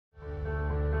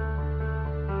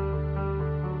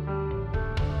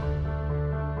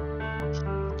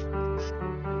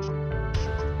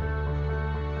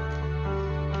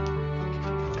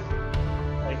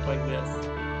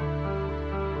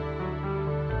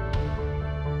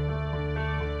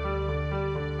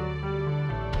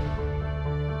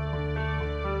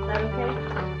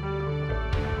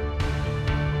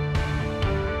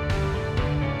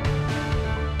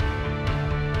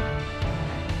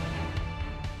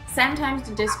Sometimes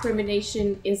the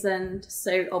discrimination isn't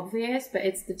so obvious, but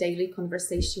it's the daily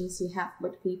conversations you have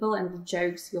with people and the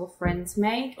jokes your friends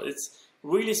make. It's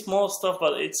really small stuff,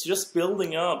 but it's just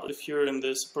building up. If you're in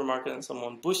the supermarket and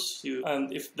someone pushes you,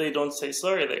 and if they don't say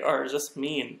sorry, they are just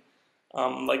mean.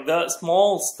 Like that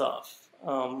small stuff,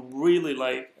 really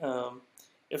like,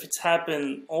 if it's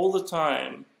happened all the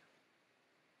time,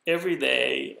 every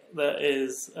day, that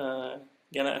is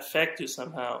gonna affect you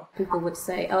somehow. People would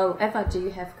say, oh, Eva, do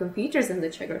you have computers in the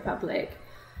Czech Republic?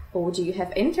 Or do you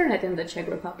have internet in the Czech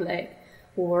Republic?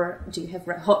 Or do you have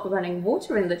hot running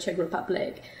water in the Czech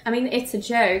Republic? I mean, it's a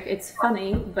joke, it's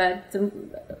funny, but the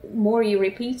more you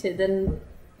repeat it, then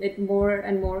it more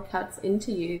and more cuts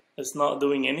into you. It's not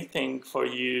doing anything for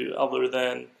you other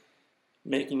than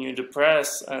making you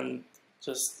depressed and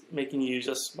just making you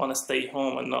just want to stay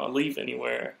home and not leave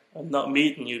anywhere and not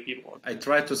meet new people. I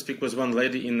tried to speak with one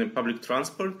lady in the public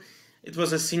transport. It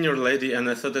was a senior lady, and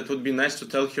I thought it would be nice to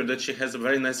tell her that she has a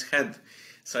very nice head.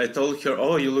 So I told her,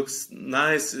 oh, you look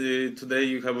nice, today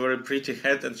you have a very pretty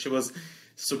head, and she was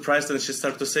surprised, and she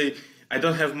started to say, I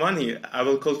don't have money, I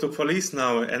will call the police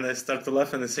now. And I start to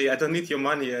laugh and I say, I don't need your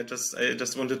money, I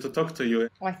just wanted to talk to you.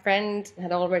 My friend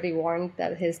had already warned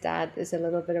that his dad is a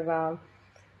little bit of a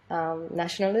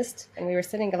nationalist, and we were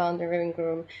sitting around the living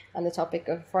room and the topic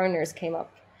of foreigners came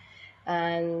up.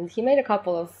 And he made a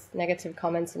couple of negative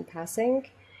comments in passing,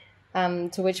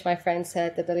 to which my friend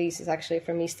said that Elise is actually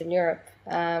from Eastern Europe.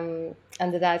 And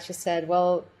the dad just said,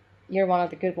 well, you're one of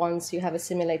the good ones, you have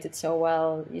assimilated so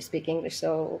well, you speak English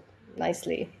so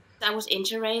nicely. I was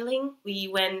interrailing. We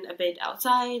went a bit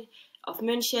outside of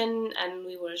München and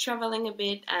we were traveling a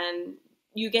bit, and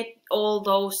you get all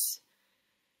those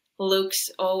looks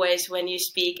always when you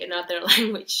speak another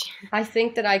language. I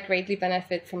think that I greatly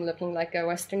benefit from looking like a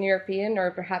Western European or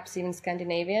perhaps even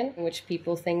Scandinavian, which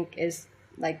people think is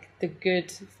like the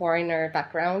good foreigner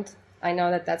background. I know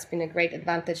that that's been a great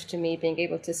advantage to me, being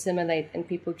able to assimilate, and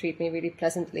people treat me really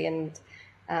pleasantly and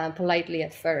politely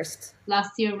at first.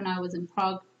 Last year when I was in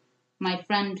Prague, my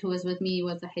friend who was with me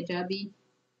was a hijabi.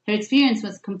 Her experience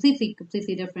was completely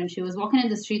different. She was walking in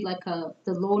the street like the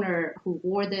loner who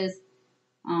wore this.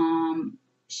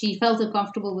 She felt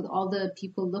uncomfortable with all the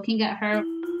people looking at her.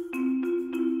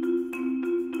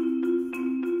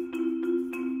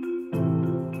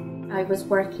 I was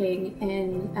working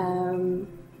in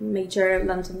a major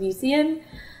London museum,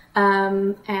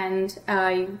 and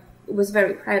I was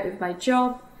very proud of my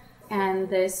job, and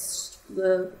this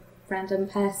random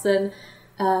person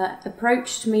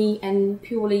approached me, and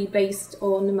purely based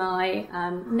on my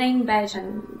name badge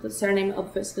and the surname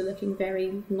obviously looking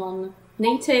very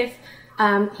non-native,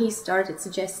 he started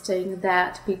suggesting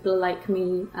that people like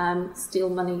me steal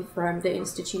money from the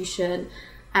institution,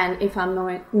 and if I'm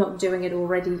not doing it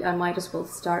already, I might as well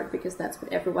start, because that's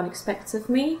what everyone expects of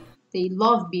me. They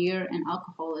love beer, and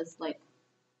alcohol is like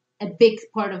a big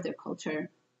part of their culture.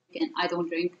 And I don't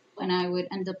drink, and I would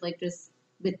end up like just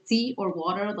with tea or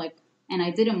water, like, and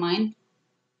I didn't mind.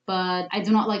 But I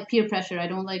do not like peer pressure. I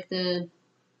don't like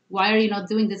why are you not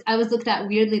doing this? I was looked at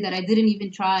weirdly that I didn't even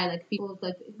try. Like, people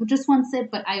like, just one sip,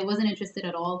 but I wasn't interested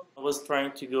at all. I was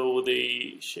trying to go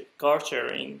the car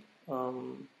sharing,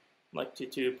 like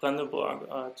to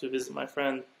Brandenburg, to visit my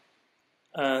friend.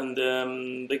 And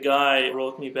the guy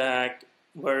wrote me back,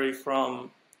 where are you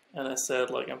from? And I said,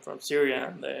 like, I'm from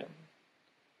Syria. And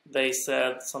they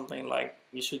said something like,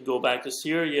 you should go back to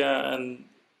Syria and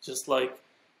just like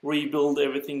rebuild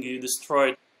everything you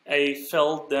destroyed. I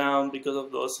fell down because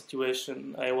of the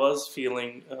situation. I was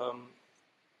feeling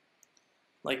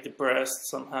like depressed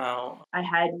somehow. I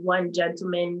had one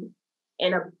gentleman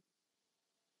in a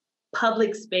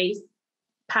public space,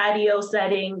 patio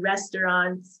setting,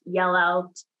 restaurants, yell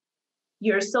out,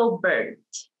 "You're so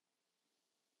burnt,"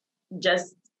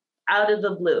 just out of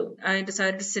the blue. I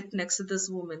decided to sit next to this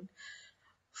woman.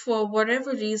 For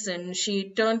whatever reason, she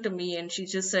turned to me and she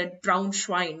just said, "Brown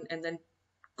Schwein," and then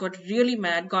got really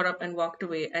mad, got up and walked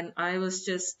away. And I was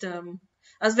just, I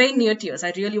was very near tears.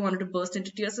 I really wanted to burst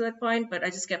into tears at that point, but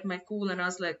I just kept my cool and I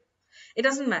was like, it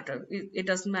doesn't matter. It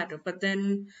doesn't matter. But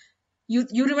then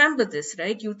you remember this,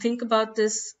 right? You think about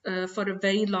this for a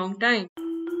very long time.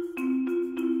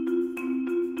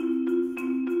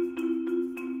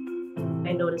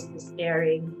 I noticed the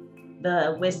staring,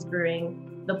 the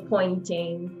whispering, the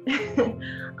pointing,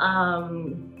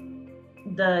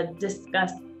 the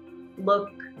disgust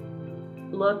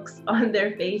looks on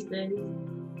their faces.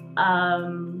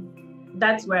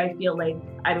 That's where I feel like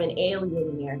I'm an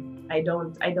alien here. I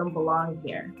don't belong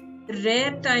here.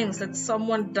 rare times that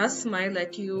someone does smile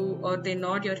at you or they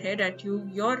nod your head at you,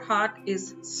 your heart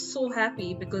is so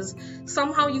happy because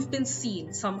somehow you've been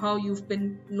seen, somehow you've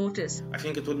been noticed. I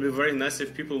think it would be very nice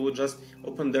if people would just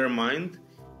open their mind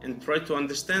and try to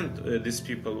understand these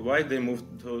people, why they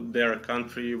moved to their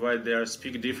country, why they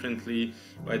speak differently,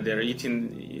 why they're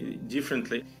eating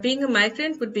differently. Being a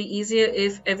migrant would be easier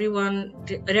if everyone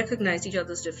recognized each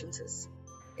other's differences.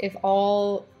 If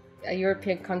all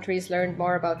European countries learned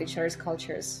more about each other's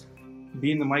cultures.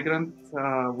 Being a migrant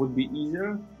would be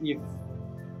easier if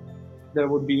there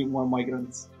would be more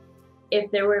migrants. If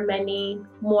there were many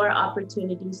more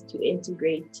opportunities to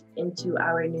integrate into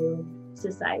our new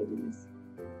societies.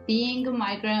 Being a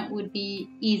migrant would be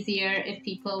easier if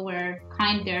people were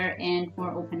kinder and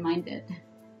more open-minded.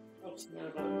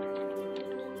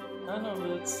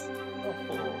 No, it's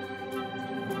awful.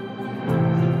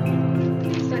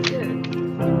 Is that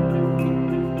good?